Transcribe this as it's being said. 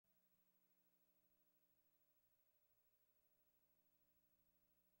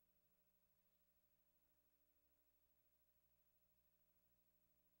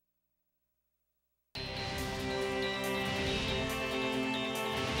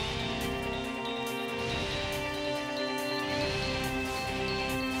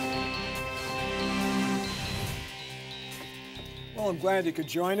I'm glad you could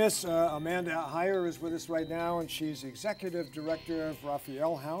join us. Amanda Heier is with us right now, and she's Executive Director of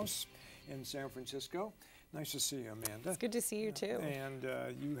Raphael House in San Francisco. Nice to see you, Amanda. It's good to see you, too. And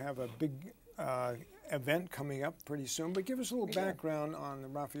you have a big event coming up pretty soon, but give us a little background on the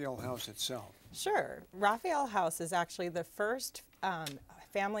Raphael House itself. Sure. Raphael House is actually the first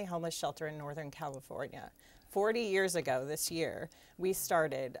family homeless shelter in Northern California. 40 years ago this year, we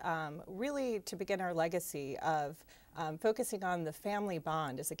started really to begin our legacy of focusing on the family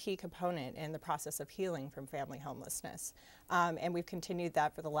bond as a key component in the process of healing from family homelessness. And we've continued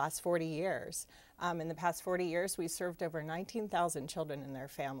that for the last 40 years. In the past 40 years, we've served over 19,000 children and their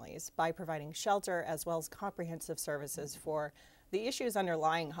families by providing shelter as well as comprehensive services for the issues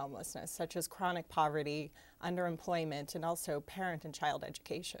underlying homelessness, such as chronic poverty, underemployment, and also parent and child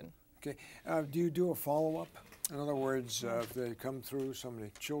education. Okay. Do you do a follow-up? In other words, if they come through, some of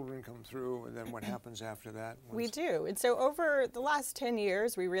the children come through, and then what happens after that? We do. And so over the last 10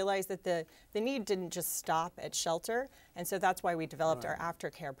 years, we realized that the need didn't just stop at shelter. And so that's why we developed our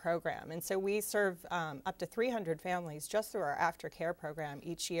aftercare program. And so we serve up to 300 families just through our aftercare program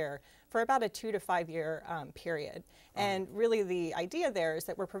each year for about a 2 to 5 year period. And really the idea there is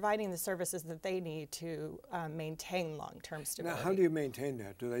that we're providing the services that they need to maintain long-term stability. Now, how do you maintain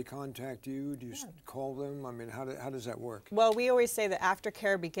that? Do they contact you? Do you call them? I mean, how does that work? Well, we always say that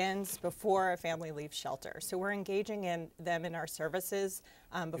aftercare begins before a family leaves shelter. So we're engaging them in our services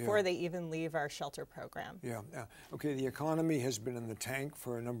before they even leave our shelter program. Okay, the economy has been in the tank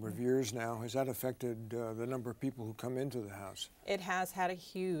for a number of years now. Has that affected the number of people who come into the house? It has had a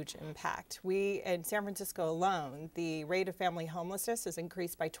huge impact. In San Francisco alone, the rate of family homelessness has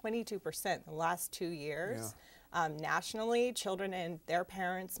increased by 22% in the last 2 years. Nationally, children and their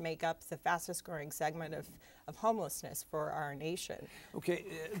parents make up the fastest growing segment of homelessness for our nation. Okay,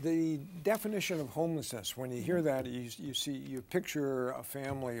 the definition of homelessness, when you hear that, you picture a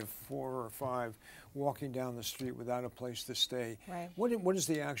family of 4 or 5 walking down the street without a place to stay. Right. What is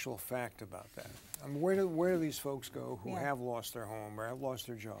the actual fact about that? I mean, where do these folks go who have lost their home or have lost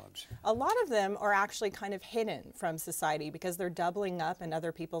their jobs? A lot of them are actually kind of hidden from society because they're doubling up in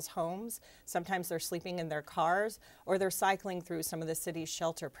other people's homes. Sometimes they're sleeping in their cars, or they're cycling through some of the city's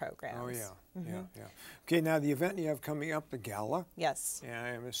shelter programs. Oh, yeah. Okay, now the event you have coming up, the gala. Yes.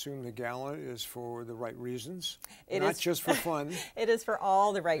 And I assume the gala is for the right reasons, it not is just for fun. It is for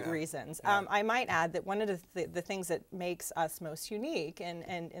all the right reasons. I might add that one of the things that makes us most unique and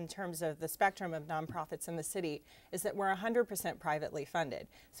in terms of the spectrum of nonprofits in the city is that we're 100% privately funded.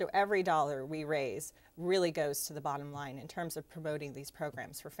 So every dollar we raise really goes to the bottom line in terms of promoting these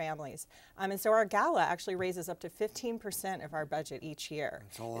programs for families. And so our gala actually raises up to 15% of our budget each year.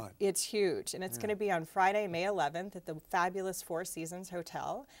 That's a lot. It's huge, and it's going to be on Friday, May 11th at the fabulous Four Seasons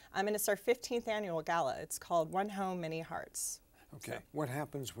Hotel. And it's our 15th annual gala. It's called One Home, Many Hearts. Okay, what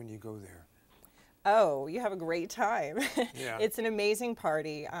happens when you go there? Oh, you have a great time. It's an amazing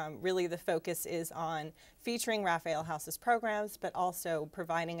party. Really, the focus is on featuring Raphael House's programs, but also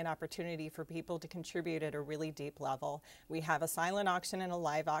providing an opportunity for people to contribute at a really deep level. We have a silent auction and a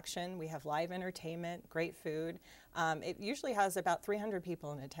live auction. We have live entertainment, great food. It usually has about 300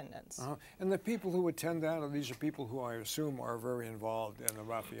 people in attendance. And the people who attend that, these are people who I assume are very involved in the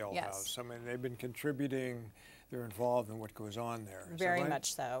Raphael House. I mean, they've been contributing. They're involved in what goes on there. Very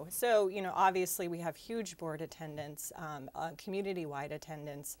much so. So, obviously we have huge board attendance, community-wide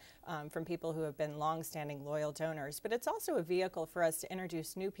attendance from people who have been long-standing loyal donors, but it's also a vehicle for us to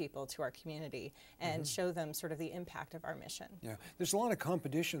introduce new people to our community and show them sort of the impact of our mission. Yeah, there's a lot of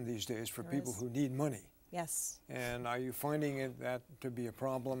competition these days for people who need money. Yes. And are you finding that to be a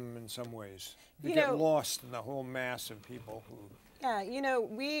problem in some ways? You get lost in the whole mass of people who... Yeah,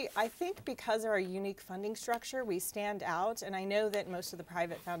 I think because of our unique funding structure, we stand out, and I know that most of the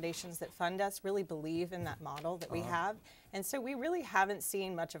private foundations that fund us really believe in that model that we have, and so we really haven't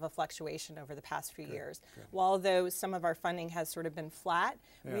seen much of a fluctuation over the past few years. While though some of our funding has sort of been flat,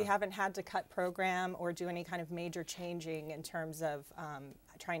 we haven't had to cut program or do any kind of major changing in terms of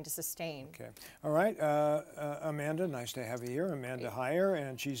trying to sustain. Okay. All right. Amanda, nice to have you here. Amanda Heier,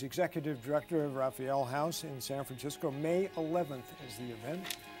 and she's Executive Director of Raphael House in San Francisco. May 11th is the event.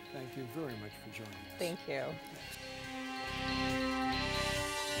 Thank you very much for joining us. Thank you.